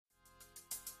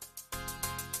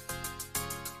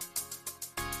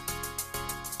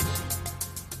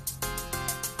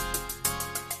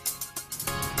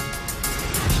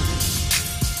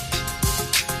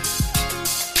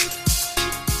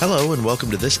Hello and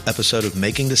welcome to this episode of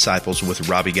Making Disciples with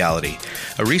Robby Gallaty,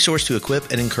 a resource to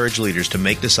equip and encourage leaders to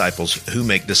make disciples who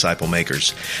make disciple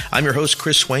makers. I'm your host,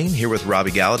 Chris Swain, here with Robby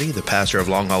Gallaty, the pastor of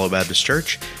Long Hollow Baptist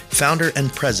Church, founder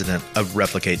and president of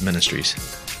Replicate Ministries.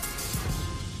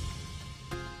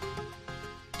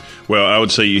 Well, I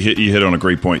would say you hit on a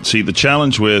great point. See, the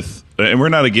challenge with, and we're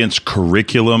not against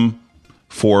curriculum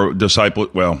for disciple,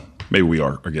 well, maybe we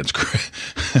are against,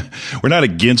 we're not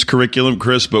against curriculum,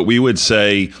 Chris, but we would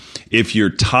say if you're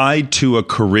tied to a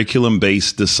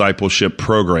curriculum-based discipleship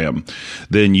program,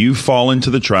 then you fall into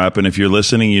the trap. And if you're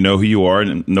listening, you know who you are,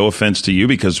 and no offense to you,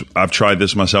 because I've tried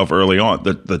this myself early on.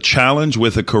 The challenge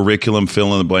with a curriculum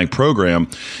fill-in-the-blank program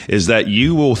is that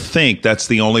you will think that's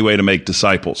the only way to make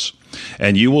disciples.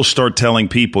 And you will start telling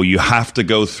people you have to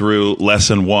go through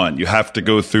lesson 1. You have to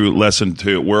go through lesson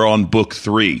 2. We're on book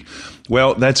 3.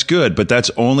 Well, that's good, but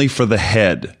that's only for the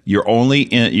head. You're only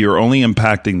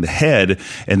impacting the head.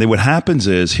 And then what happens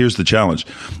is, here's the challenge.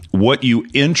 What you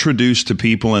introduce to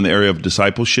people in the area of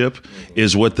discipleship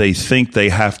is what they think they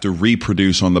have to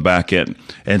reproduce on the back end.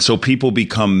 And so people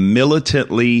become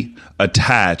militantly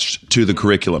attached to the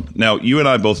curriculum. Now, you and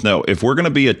I both know if we're going to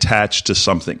be attached to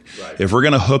something, if we're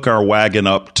going to hook our wagon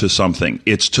up to something,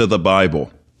 it's to the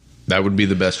Bible. That would be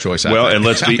the best choice. Well, and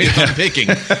let's be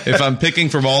if I'm picking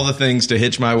from all the things to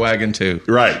hitch my wagon to,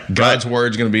 right? God's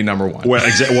word is going to be number one. Well,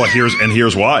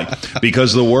 here's why.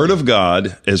 Because the word of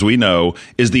God, as we know,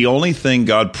 is the only thing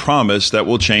God promised that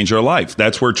will change our life.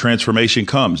 That's where transformation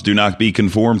comes. Do not be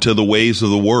conformed to the ways of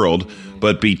the world,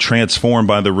 but be transformed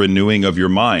by the renewing of your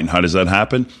mind. How does that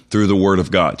happen? Through the word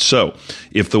of God. So,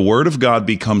 if the word of God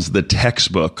becomes the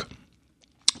textbook,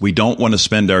 we don't want to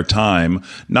spend our time,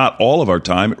 not all of our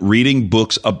time, reading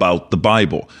books about the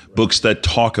Bible, books that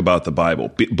talk about the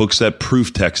Bible, books that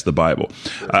proof text the Bible.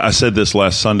 I said this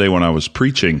last Sunday when I was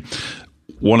preaching,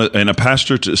 and a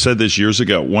pastor said this years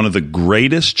ago, one of the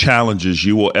greatest challenges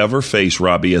you will ever face,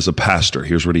 Robby, as a pastor,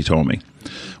 here's what he told me.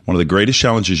 One of the greatest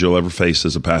challenges you'll ever face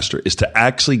as a pastor is to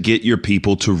actually get your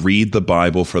people to read the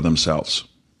Bible for themselves.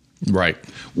 Right.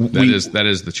 That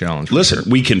is the challenge. Listen,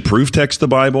 we can proof text the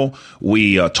Bible.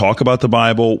 We talk about the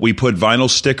Bible. We put vinyl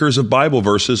stickers of Bible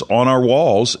verses on our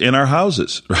walls in our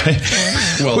houses, right?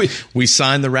 Well, we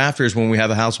sign the rafters when we have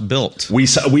a house built. We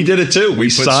did it too. We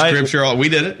put signed scripture. We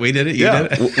did it. You did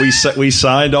it. We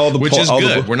signed all the, which is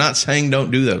good. We're not saying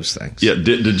don't do those things. Yeah.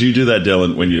 Did you do that,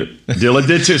 Dylan? Dylan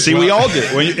did too. See, we all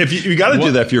did. If you got to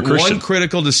do that if you're a Christian. One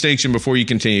critical distinction before you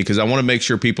continue, because I want to make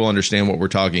sure people understand what we're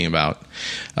talking about.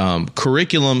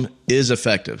 Curriculum is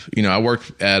effective. You know, I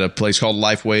worked at a place called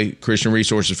Lifeway Christian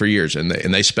Resources for years, and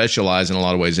they specialize in a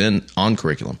lot of ways on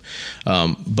curriculum.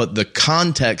 But the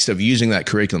context of using that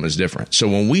curriculum is different. So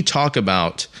when we talk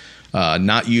about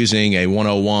not using a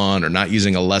 101 or not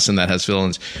using a lesson that has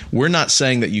fill-ins, we're not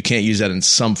saying that you can't use that in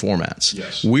some formats.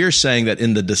 Yes. We're saying that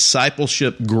in the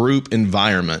discipleship group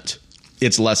environment,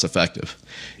 it's less effective.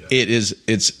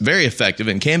 It's very effective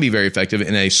and can be very effective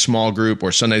in a small group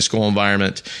or Sunday school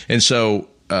environment. And so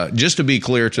just to be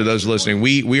clear to those listening,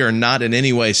 we are not in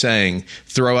any way saying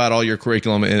throw out all your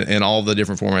curriculum in all the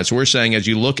different formats. We're saying as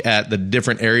you look at the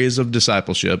different areas of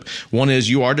discipleship, one is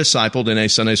you are discipled in a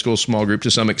Sunday school small group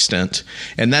to some extent,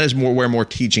 and that is where more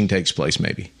teaching takes place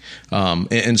maybe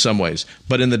in some ways.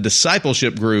 But in the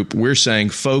discipleship group, we're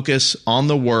saying focus on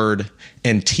the word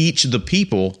and teach the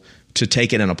people to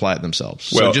take it and apply it themselves.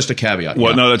 So just a caveat.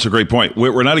 Well, no, that's a great point.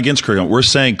 We're not against curriculum. We're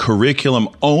saying curriculum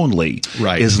only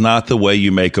is not the way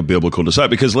you make a biblical disciple.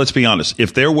 Because let's be honest,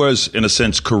 if there was, in a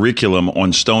sense, curriculum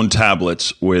on stone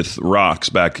tablets with rocks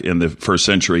back in the first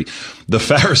century, the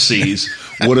Pharisees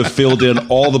would have filled in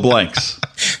all the blanks.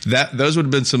 Those would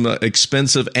have been some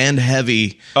expensive and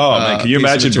heavy. Oh, man, can you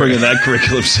imagine bringing that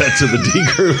curriculum set to the D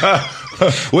group?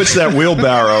 What's that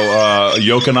wheelbarrow?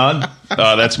 Yochanan?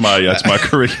 That's my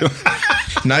curriculum.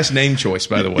 Nice name choice,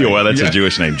 by the way. Yeah, well, that's a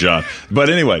Jewish name, John. But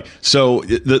anyway, so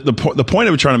the point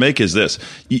I was trying to make is this.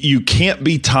 You can't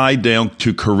be tied down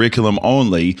to curriculum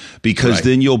only, because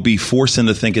then you'll be forced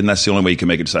into thinking that's the only way you can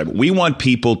make a disciple. We want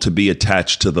people to be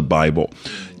attached to the Bible.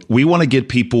 We want to get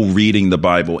people reading the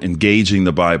Bible, engaging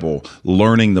the Bible,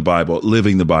 learning the Bible,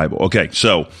 living the Bible. Okay,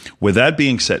 so with that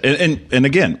being said, and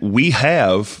again, we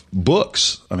have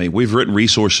books. I mean, we've written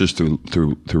resources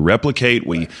through Replicate.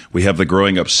 We have the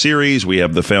Growing Up series. We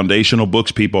have the foundational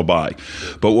books people buy.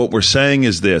 But what we're saying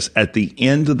is this: at the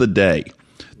end of the day,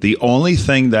 the only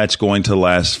thing that's going to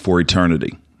last for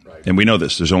eternity, and we know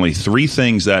this, there's only 3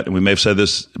 things that, and we may have said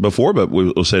this before, but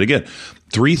we'll say it again.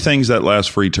 3 things that last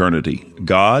for eternity: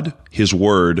 God, His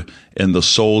Word, and the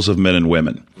souls of men and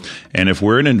women. And if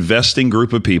we're an investing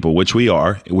group of people, which we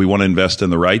are, we want to invest in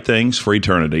the right things for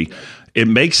eternity. it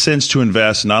makes sense to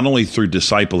invest not only through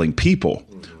discipling people,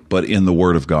 but in the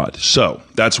Word of God. So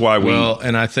that's why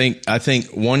and I think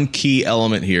one key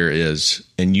element here is,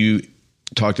 and you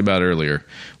talked about earlier,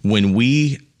 when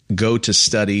we go to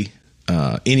study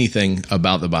anything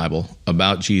about the Bible,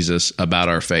 about Jesus, about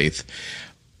our faith,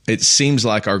 it seems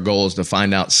like our goal is to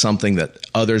find out something that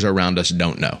others around us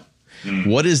don't know.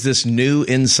 What is this new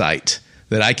insight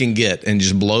that I can get and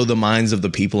just blow the minds of the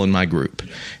people in my group?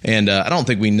 And I don't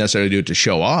think we necessarily do it to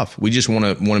show off. We just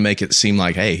want to make it seem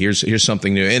like, hey, here's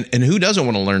something new. And who doesn't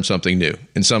want to learn something new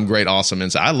and some great, awesome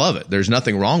insight? I love it. There's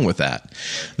nothing wrong with that.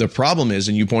 The problem is,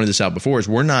 and you pointed this out before, is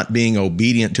we're not being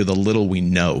obedient to the little we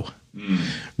know.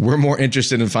 We're more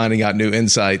interested in finding out new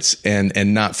insights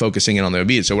and not focusing in on the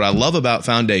obedience. So what I love about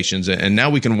Foundations, and now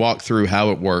we can walk through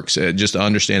how it works, just an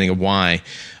understanding of why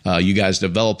you guys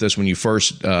developed this when you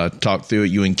first talked through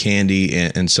it, you and Candy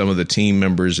and some of the team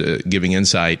members giving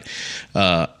insight,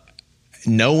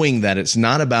 knowing that it's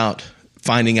not about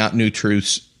finding out new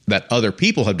truths that other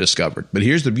people have discovered. But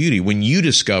here's the beauty. When you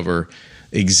discover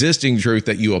existing truth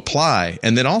that you apply,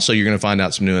 and then also you're going to find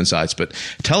out some new insights. But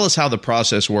tell us how the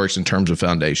process works in terms of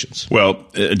Foundations. Well,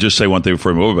 just say one thing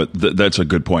before we move over, but that's a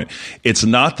good point. It's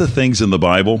not the things in the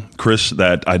Bible, Chris,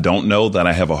 that I don't know that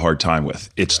I have a hard time with.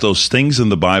 It's those things in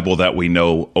the Bible that we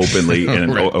know openly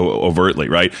and right. Overtly,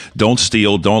 right? Don't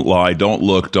steal, don't lie, don't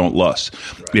look, don't lust.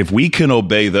 Right. If we can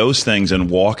obey those things and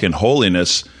walk in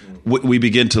holiness, we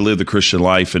begin to live the Christian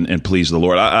life and please the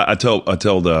Lord. I tell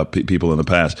the people in the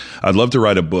past, I'd love to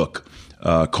write a book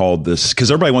called this,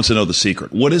 because everybody wants to know the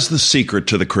secret. What is the secret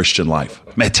to the Christian life?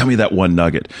 Man, tell me that one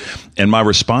nugget. And my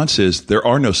response is, there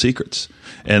are no secrets.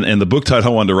 And the book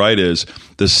title I wanted to write is,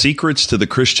 The Secrets to the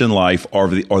Christian Life are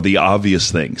the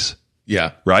obvious things.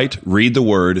 Yeah. Right? Read the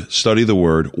Word, study the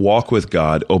Word, walk with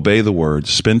God, obey the Word,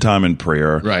 spend time in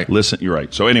prayer. Right. Listen. You're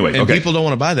right. So anyway, and people don't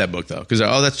want to buy that book, though, because,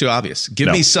 that's too obvious. Give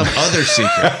me some other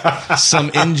secret, some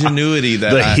ingenuity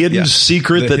that hidden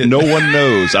secret that no one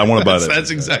knows. I want to buy that. That's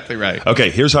exactly right. Okay,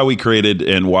 here's how we created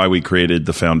and why we created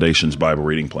the Foundations Bible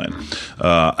Reading Plan.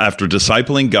 After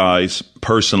discipling guys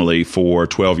personally for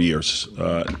 12 years,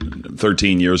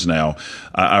 13 years now,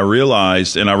 I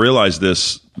realized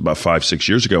this about 5-6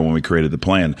 years ago when we created the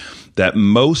plan, that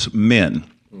most men,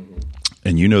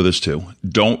 and you know this too,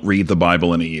 don't read the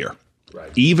Bible in a year.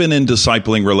 Right. Even in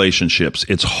discipling relationships,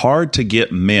 it's hard to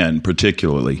get men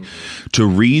particularly to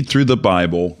read through the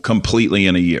Bible completely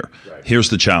in a year. Right. Here's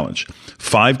the challenge.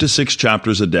 5 to 6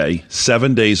 chapters a day,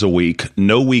 7 days a week,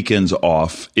 no weekends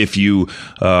off. If you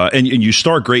and you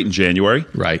start great in January,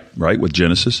 right, with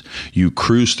Genesis. You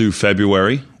cruise through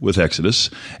February with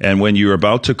Exodus, and when you're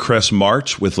about to crest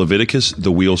March with Leviticus,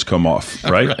 the wheels come off,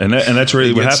 right? Right. And that's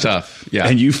really what happens. Tough. Yeah.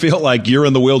 And you feel like you're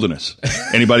in the wilderness.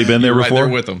 Anybody been there before? Right there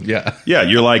with them. Yeah. Yeah.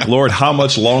 You're like, Lord, how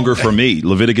much longer for me?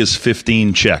 Leviticus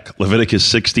 15, check. Leviticus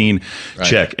 16,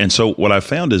 check. And so what I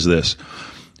found is this.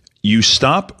 You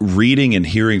stop reading and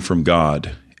hearing from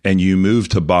God and you move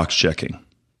to box checking.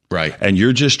 Right. And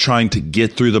you're just trying to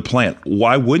get through the plan.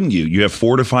 Why wouldn't you? You have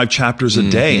 4 to 5 chapters a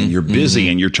day and you're busy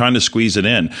and you're trying to squeeze it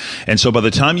in. And so by the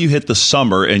time you hit the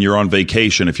summer and you're on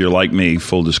vacation, if you're like me,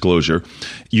 full disclosure,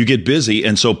 you get busy.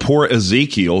 And so poor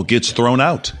Ezekiel gets thrown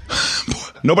out.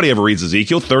 Nobody ever reads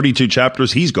Ezekiel. 32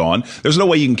 chapters, he's gone. There's no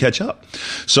way you can catch up.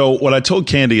 So what I told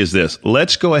Candy is this.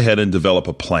 Let's go ahead and develop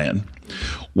a plan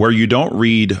where you don't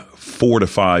read 4 to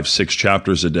 5, 6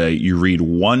 chapters a day. You read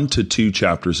 1 to 2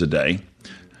 chapters a day,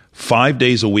 5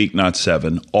 days a week, not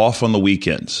 7, off on the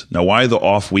weekends. Now, why are the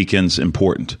off weekends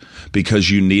important?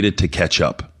 Because you need it to catch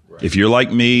up. If you're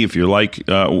like me, if you're like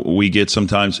we get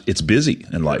sometimes, it's busy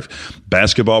in life.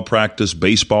 Basketball practice,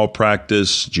 baseball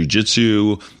practice,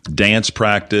 jiu-jitsu, dance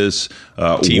practice,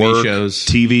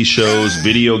 TV shows,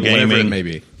 video gaming. Whatever it may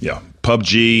be. Yeah.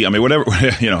 PUBG, I mean, whatever,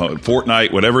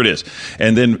 Fortnite, whatever it is.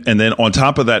 And then on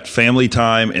top of that, family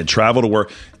time and travel to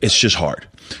work, it's just hard.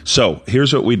 So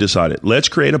here's what we decided. Let's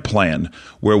create a plan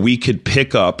where we could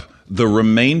pick up the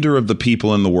remainder of the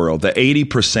people in the world, the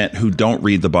 80% who don't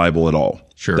read the Bible at all.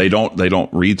 Sure. They don't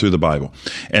read through the Bible.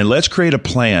 And let's create a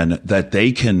plan that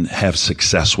they can have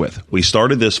success with. We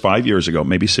started this 5 years ago,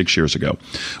 maybe 6 years ago.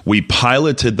 We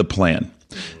piloted the plan.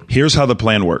 Here's how the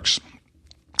plan works.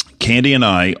 Candy and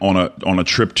I, on a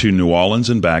trip to New Orleans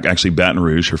and back, actually Baton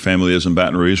Rouge, her family lives in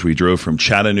Baton Rouge. We drove from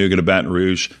Chattanooga to Baton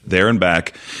Rouge, there and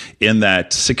back. In that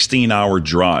 16-hour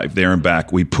drive, there and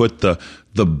back, we put the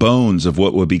bones of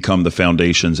what would become the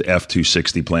Foundations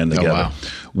F260 plan together. Oh,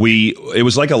 wow. It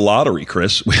was like a lottery,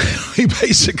 Chris. We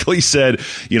basically said,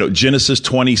 Genesis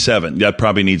 27, that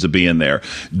probably needs to be in there.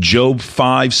 Job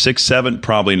 5, 6, 7,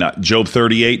 probably not. Job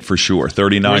 38 for sure.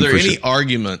 39 for sure. Were there any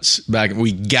arguments back?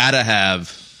 We got to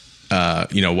have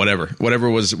whatever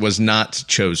was not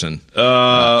chosen.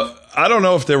 I don't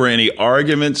know if there were any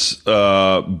arguments,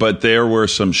 but there were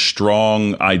some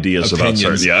strong ideas about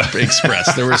certain,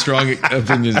 expressed. There were strong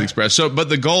opinions expressed. So, but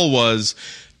the goal was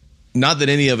not that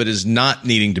any of it is not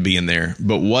needing to be in there,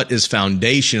 but what is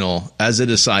foundational as a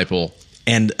disciple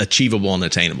and achievable and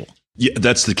attainable. Yeah,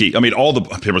 that's the key. I mean, all the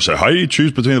people say, how do you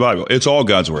choose between the Bible? It's all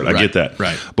God's word. I get that.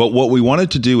 Right. But what we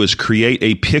wanted to do is create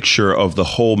a picture of the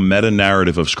whole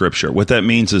meta-narrative of Scripture. What that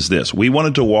means is this. We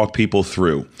wanted to walk people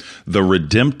through the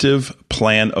redemptive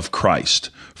plan of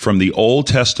Christ from the Old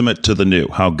Testament to the New,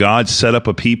 how God set up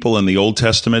a people in the Old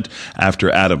Testament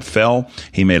after Adam fell.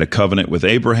 He made a covenant with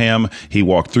Abraham. He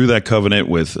walked through that covenant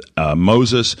with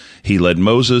Moses. He led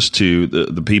Moses to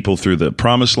the people through the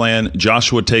promised land.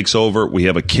 Joshua takes over. We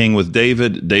have a king with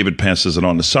David. David passes it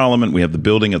on to Solomon. We have the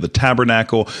building of the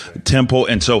tabernacle, temple.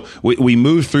 And so we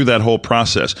move through that whole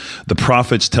process. The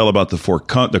prophets tell about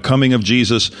the coming of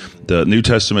Jesus. The New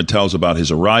Testament tells about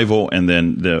his arrival. And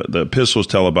then the epistles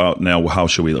tell about now how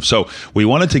should we live. So we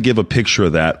wanted to give a picture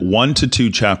of that, 1 to 2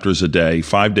 chapters a day,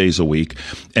 5 days a week.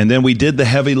 And then we did the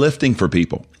heavy lifting for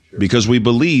people because we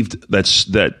believed that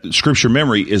Scripture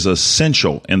memory is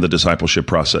essential in the discipleship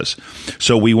process.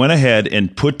 So we went ahead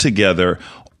and put together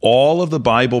all of the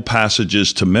Bible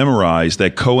passages to memorize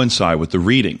that coincide with the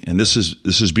reading. And this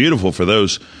is beautiful for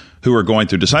those who are going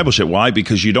through discipleship. Why?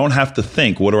 Because you don't have to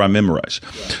think, what do I memorize?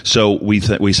 So we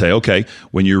say, okay,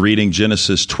 when you're reading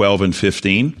Genesis 12 and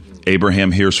 15,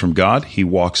 Abraham hears from God. He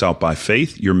walks out by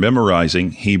faith. You're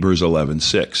memorizing Hebrews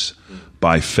 11:6.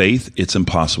 By faith, it's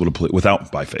impossible to please. Without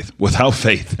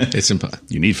faith, it's impossible.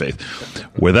 You need faith.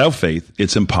 Without faith,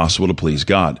 it's impossible to please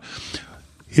God.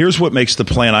 Here's what makes the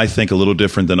plan, I think, a little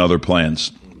different than other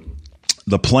plans.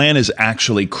 The plan is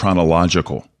actually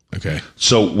chronological. Okay.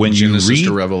 So when Genesis you read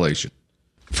to Revelation.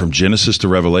 From Genesis to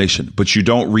Revelation, but you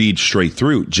don't read straight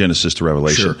through Genesis to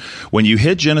Revelation. Sure. When you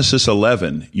hit Genesis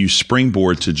 11, you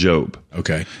springboard to Job.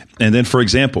 Okay. And then, for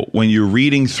example, when you're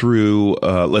reading through,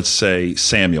 let's say,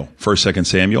 Samuel, 1st, 2nd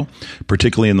Samuel,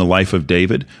 particularly in the life of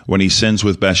David, when he sins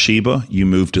with Bathsheba, you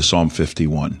move to Psalm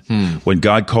 51. When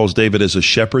God calls David as a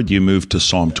shepherd, you move to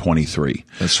Psalm 23.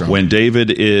 That's right. When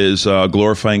David is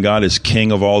glorifying God as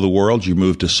king of all the world, you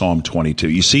move to Psalm 22.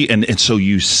 You see, and so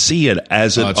you see it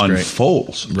as it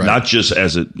unfolds, not just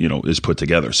as it is put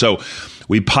together. So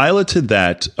we piloted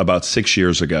that about 6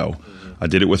 years ago. I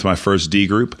did it with my first D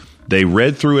group. They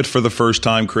read through it for the first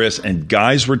time, Chris, and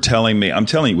guys were telling me, I'm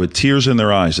telling you, with tears in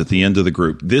their eyes at the end of the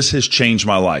group, this has changed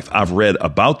my life. I've read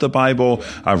about the Bible.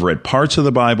 I've read parts of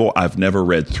the Bible. I've never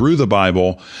read through the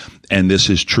Bible, and this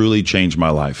has truly changed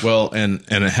my life. Well, and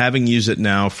having used it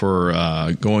now for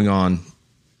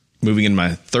moving in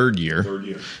my third year.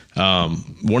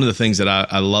 One of the things that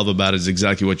I love about it is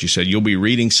exactly what you said. You'll be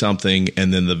reading something,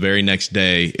 and then the very next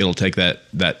day, it'll take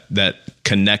that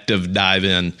connective dive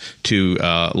in to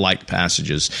like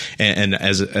passages. And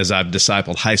as I've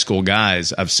discipled high school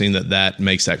guys, I've seen that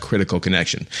makes that critical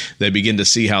connection. They begin to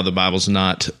see how the Bible's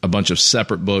not a bunch of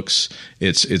separate books.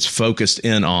 It's focused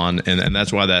in on, and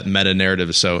that's why that meta narrative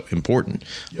is so important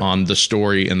on the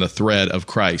story and the thread of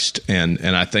Christ. And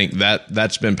I think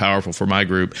that's been powerful for my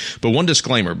group. But one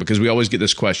disclaimer, because we always get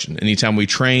this question anytime we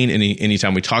train,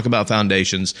 anytime we talk about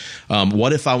foundations,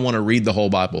 what if I want to read the whole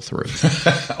Bible through?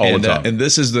 All the time. And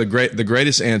this is the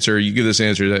greatest answer. You give this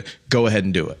answer that go ahead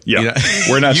and do it. Yeah,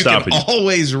 we're not stopping. You can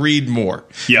always read more.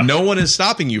 Yeah. No one is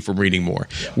stopping you from reading more.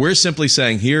 Yeah. We're simply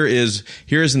saying here is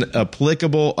an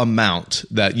applicable amount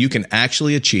that you can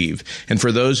actually achieve. And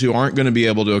for those who aren't going to be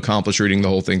able to accomplish reading the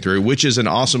whole thing through, which is an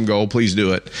awesome goal, please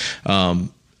do it.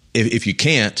 If you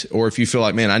can't, or if you feel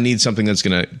like, man, I need something that's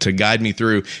going to guide me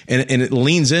through, and it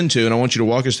leans into, and I want you to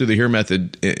walk us through the HERE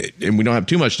method, and we don't have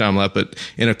too much time left, but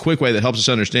in a quick way that helps us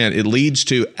understand, it leads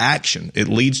to action. It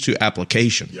leads to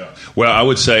application. Yeah. Well, I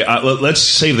would say, let's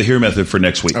save the HERE method for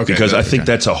next week, because I think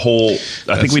that's a whole,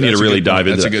 I think we need to really dive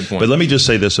into that. That's a good point. But let me just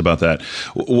say this about that.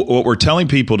 What we're telling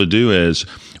people to do is,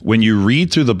 when you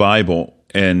read through the Bible,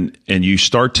 and you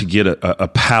start to get a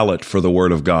palate for the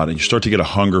Word of God, and you start to get a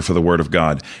hunger for the Word of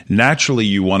God, naturally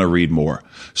you want to read more.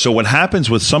 So what happens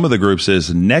with some of the groups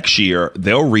is next year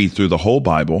they'll read through the whole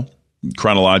Bible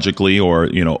chronologically, or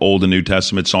Old and New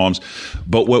Testament, Psalms.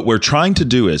 But what we're trying to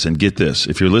do is, and get this,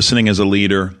 if you're listening as a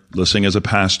leader, listening as a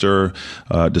pastor,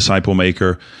 disciple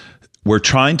maker, we're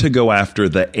trying to go after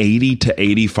the 80 to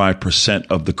 85%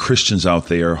 of the Christians out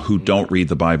there who don't read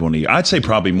the Bible in a year. I'd say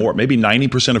probably more, maybe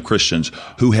 90% of Christians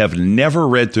who have never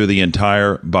read through the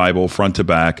entire Bible front to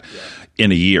back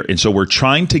in a year. And so we're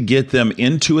trying to get them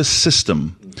into a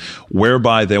system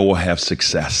whereby they will have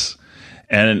success.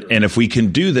 And if we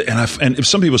can do that, and if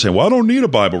some people say, well, I don't need a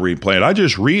Bible reading plan. I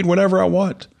just read whenever I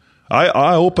want.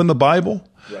 I open the Bible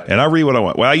and I read what I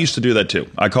want. Well, I used to do that too.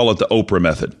 I call it the Oprah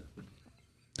method.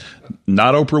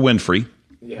 Not Oprah Winfrey,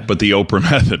 but the Oprah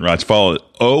method, right? Follow it.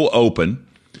 O, open.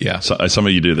 Yeah. So, some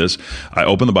of you do this. I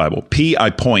open the Bible. P,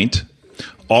 I point.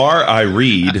 R, I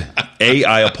read. A,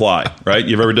 I apply, right?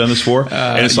 You've ever done this before?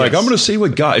 And it's like, I'm going to see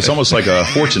what God, it's almost like a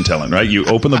fortune telling, right? You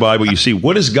open the Bible, you see,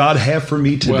 what does God have for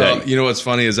me today? Well, you know what's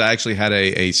funny is I actually had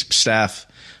a staff,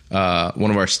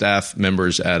 one of our staff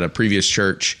members at a previous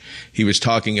church. He was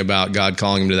talking about God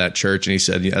calling him to that church. And he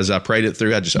said, as I prayed it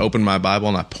through, I just opened my Bible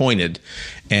and I pointed.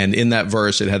 And in that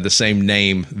verse, it had the same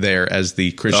name there as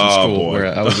the Christian school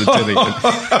where I was attending.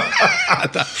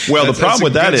 Well, the problem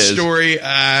with that is story.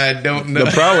 I don't know.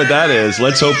 The problem with that is,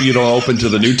 let's hope you don't open to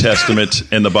the New Testament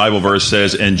and the Bible verse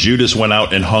says, and Judas went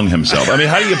out and hung himself. I mean,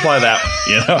 how do you apply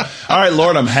that? All right,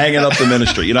 Lord, I'm hanging up the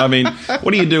ministry. I mean,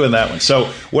 what do you do in that one? So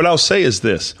what I'll say is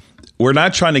this. We're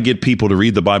not trying to get people to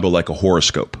read the Bible like a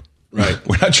horoscope. Right.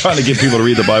 We're not trying to get people to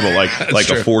read the Bible like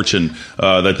a fortune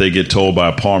that they get told by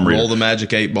a palm reader. Roll the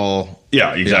magic 8 ball.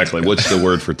 Yeah, exactly. Yeah. What's the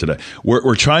word for today?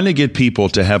 We're trying to get people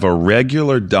to have a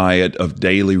regular diet of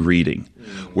daily reading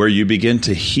where you begin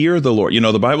to hear the Lord.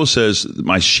 The Bible says,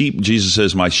 Jesus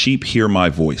says, my sheep hear my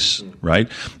voice, right?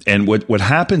 And what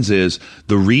happens is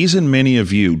the reason many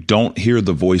of you don't hear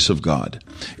the voice of God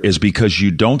is because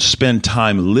you don't spend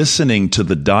time listening to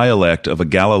the dialect of a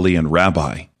Galilean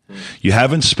rabbi. You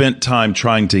haven't spent time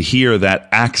trying to hear that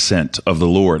accent of the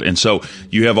Lord. And so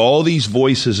you have all these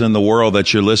voices in the world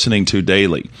that you're listening to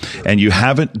daily, and you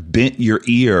haven't bent your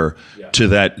ear to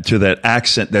that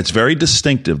accent that's very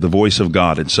distinctive, the voice of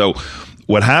God. And so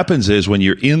what happens is when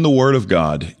you're in the Word of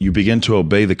God, you begin to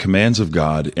obey the commands of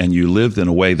God, and you live in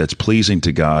a way that's pleasing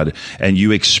to God, and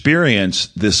you experience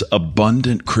this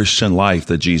abundant Christian life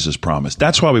that Jesus promised.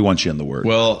 That's why we want you in the Word.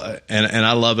 Well, and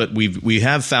I love it. We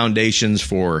have foundations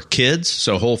for kids,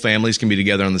 so whole families can be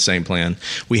together on the same plan.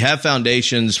 We have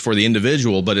foundations for the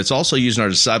individual, but it's also using our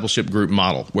discipleship group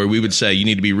model, where we would say you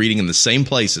need to be reading in the same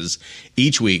places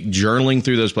each week, journaling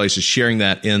through those places, sharing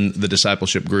that in the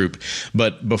discipleship group.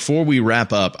 But before we wrap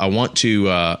up, I want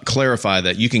to clarify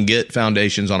that you can get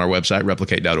foundations on our website,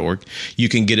 replicate.org. You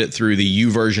can get it through the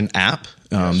YouVersion app.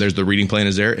 There's the reading plan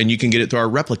is there, and you can get it through our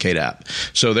Replicate app.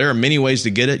 So there are many ways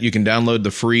to get it. You can download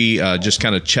the free, just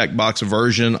kind of checkbox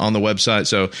version on the website.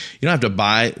 So you don't have to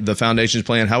buy the Foundations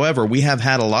plan. However, we have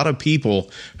had a lot of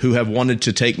people who have wanted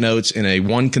to take notes in a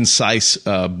one concise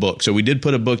book. So we did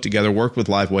put a book together, work with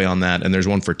Lifeway on that, and there's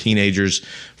one for teenagers,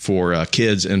 for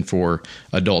kids, and for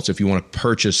adults if you want to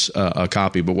purchase a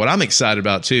copy. But what I'm excited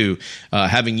about too,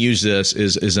 having used this,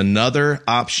 is another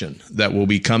option that will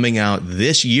be coming out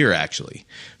this year. Actually,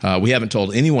 we haven't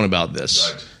told anyone about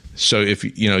this. Right. So if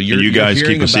you guys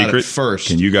keep a secret first,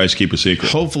 can you guys keep a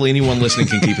secret? Hopefully, anyone listening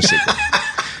can keep a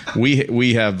secret.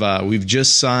 We've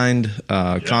just signed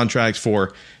contracts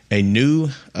for a new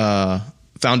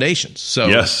Foundations. So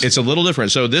It's a little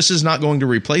different. So this is not going to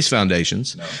replace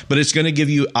Foundations, but it's going to give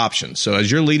you options. So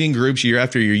as you're leading groups year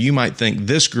after year, you might think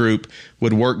this group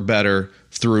would work better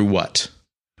through what?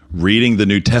 Reading the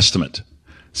New Testament.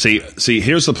 See,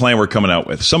 here's the plan we're coming out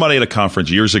with. Somebody at a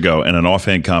conference years ago in an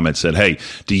offhand comment said, hey,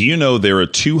 do you know there are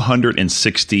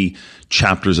 260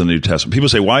 chapters in the New Testament? People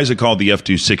say, why is it called the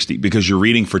F260? Because you're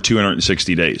reading for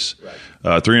 260 days.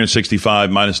 Right.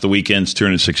 365 minus the weekends,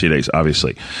 260 days,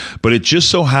 obviously. But it just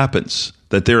so happens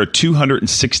that there are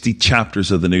 260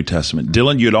 chapters of the New Testament.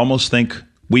 Dylan, you'd almost think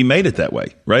we made it that way,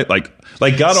 right? Like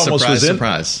God almost was in.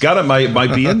 Surprise. God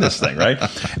might be in this thing, right?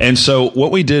 And so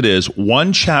what we did is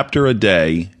one chapter a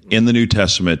day in the New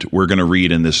Testament we're going to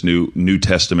read in this New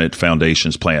Testament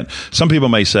Foundations plan. Some people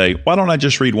may say, why don't I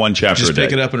just read one chapter a day? Just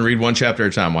pick it up and read one chapter at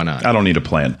a time. Why not? I don't need a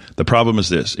plan. The problem is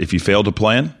this. If you fail to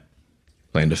plan,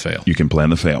 plan to fail. You can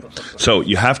plan to fail. So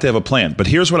you have to have a plan. But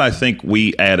here's what I think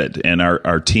we added, and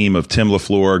our team of Tim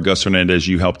LaFleur, Gus Hernandez,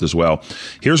 you helped as well.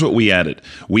 Here's what we added.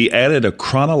 We added a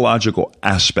chronological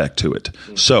aspect to it.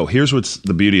 So here's what's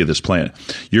the beauty of this plan.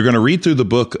 You're going to read through the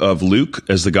book of Luke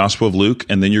as the Gospel of Luke,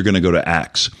 and then you're going to go to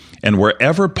Acts. And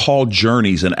wherever Paul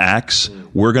journeys in Acts,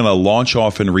 we're going to launch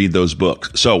off and read those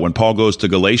books. So when Paul goes to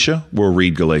Galatia, we'll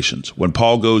read Galatians. When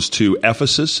Paul goes to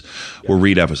Ephesus, we'll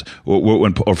read Ephesus.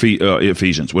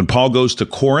 Ephesians. When Paul goes to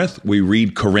Corinth, we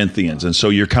read Corinthians. And so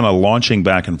you're kind of launching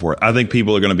back and forth. I think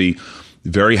people are going to be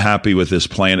very happy with this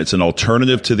plan. It's an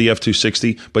alternative to the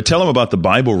F260. But tell them about the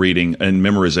Bible reading and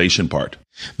memorization part.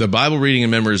 The Bible reading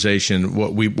and memorization,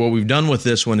 what we've done with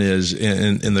this one is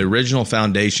in the original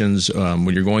Foundations,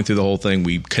 when you're going through the whole thing,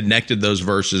 we connected those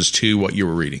verses to what you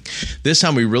were reading. This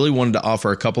time we really wanted to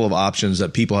offer a couple of options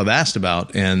that people have asked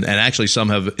about, and actually some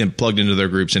have plugged into their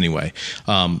groups anyway.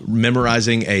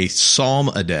 Memorizing a psalm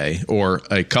a day, or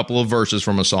a couple of verses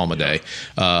from a psalm a day,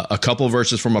 a couple of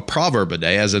verses from a proverb a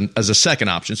day as a second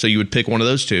option. So you would pick one of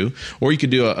those two, or you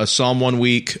could do a psalm one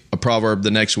week, a proverb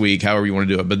the next week, however you want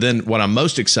to do it. But then what I'm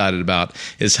most excited about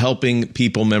is helping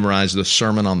people memorize the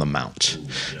Sermon on the Mount.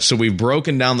 So we've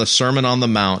broken down the Sermon on the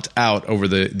Mount out over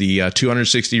the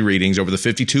 260 readings over the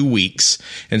 52 weeks.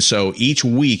 And so each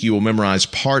week you will memorize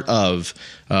part of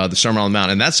the Sermon on the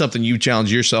Mount. And that's something you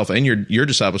challenge yourself and your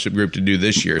discipleship group to do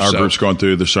this year. Our group's going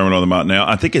through the Sermon on the Mount now.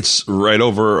 I think it's right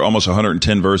over almost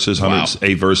 110 verses,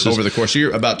 108 verses. Over the course of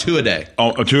year, about 2 a day.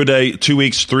 Oh, 2 a day, 2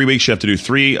 weeks, 3 weeks. You have to do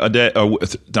 3 a day.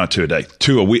 Not 2 a day,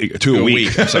 2 a week. 2 a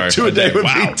week. I'm sorry. 2 a day would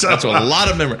wow. be tough. That's a lot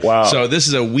of memory. Wow. So this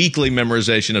is a weekly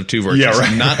memorization of 2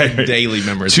 verses, not a daily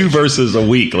memorization. 2 verses a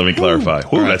week, let me clarify.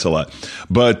 Ooh, that's a lot.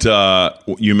 But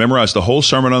you memorize the whole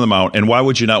Sermon on the Mount, and why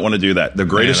would you not want to do that? The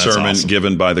greatest sermon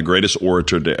given by the greatest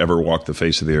orator to ever walk the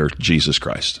face of the earth, Jesus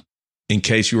Christ. In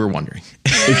case you were wondering.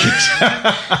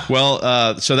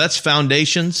 Well, so that's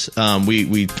Foundations.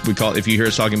 We call it, if you hear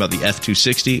us talking about the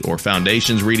F260 or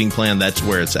Foundations reading plan, that's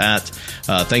where it's at.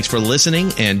 Thanks for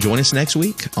listening, and join us next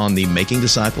week on the Making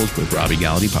Disciples with Robby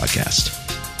Gallaty podcast.